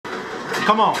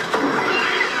Come on.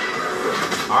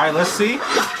 Alright, let's see.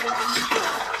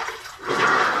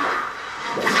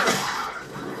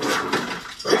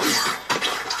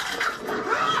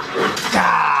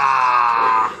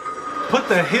 Ah! Put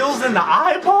the heels in the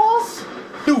eyeballs?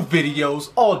 New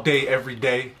videos all day, every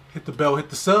day. Hit the bell, hit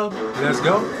the sub. Let's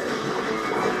go.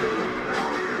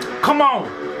 Come on.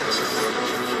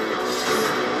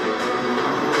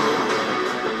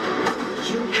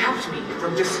 You kept me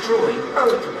from destroying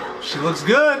Earth. She looks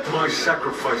good. My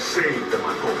sacrifice saved them,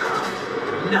 I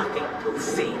hope. Nothing will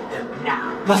save them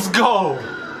now. Let's go.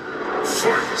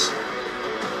 Fight.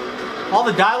 All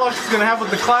the dialogue she's gonna have with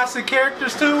the classic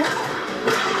characters too.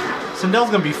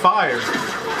 Sindel's gonna be fired.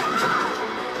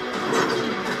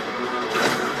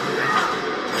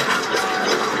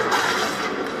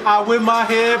 I whip my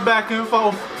head back and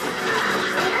forth.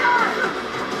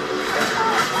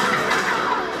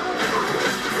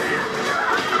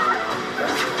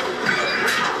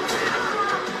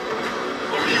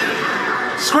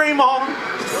 Scream on him.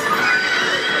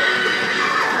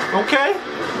 Okay.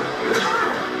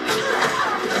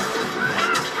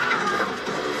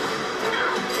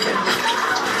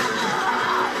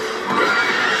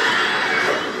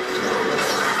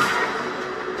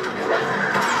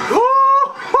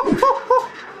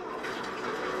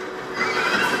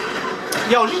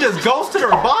 Yo, she just ghosted her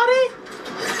body?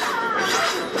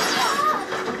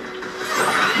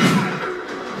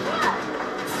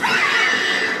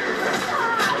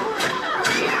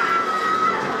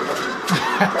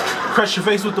 Crush your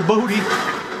face with the booty.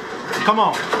 Come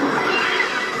on.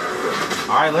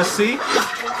 Alright, let's see.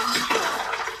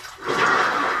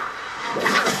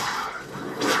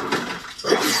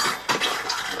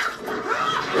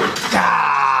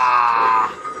 Ah!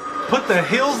 Put the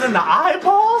heels in the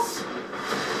eyeballs?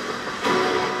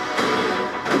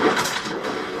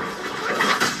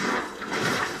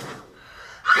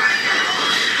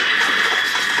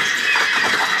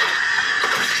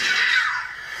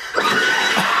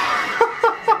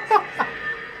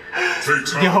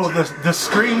 Yo, the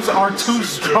screams are too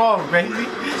strong, baby.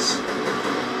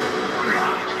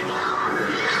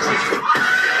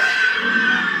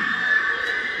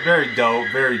 Very dope,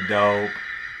 very dope.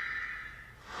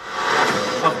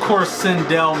 Of course,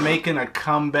 Sindel making a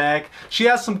comeback. She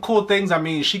has some cool things. I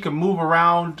mean, she can move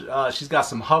around. She's got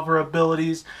some hover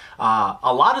abilities.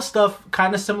 A lot of stuff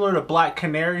kind of similar to Black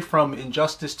Canary from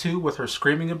Injustice 2 with her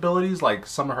screaming abilities. Like,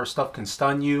 some of her stuff can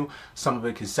stun you. Some of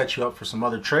it can set you up for some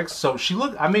other tricks. So she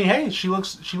she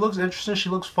looks interesting. She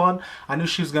looks fun. I knew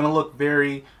she was going to look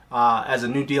very, as a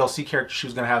new DLC character, she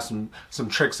was going to have some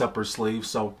tricks up her sleeve.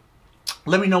 So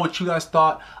let me know what you guys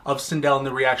thought of Sindel in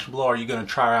the reaction below. Are you going to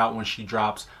try her out when she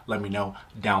drops? Let me know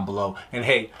down below. And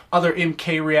hey, other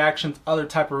MK reactions, other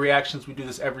type of reactions, we do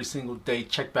this every single day.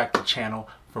 Check back the channel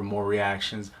for more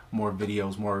reactions, more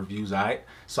videos, more reviews, alright?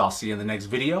 So I'll see you in the next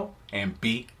video, and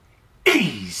be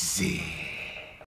easy.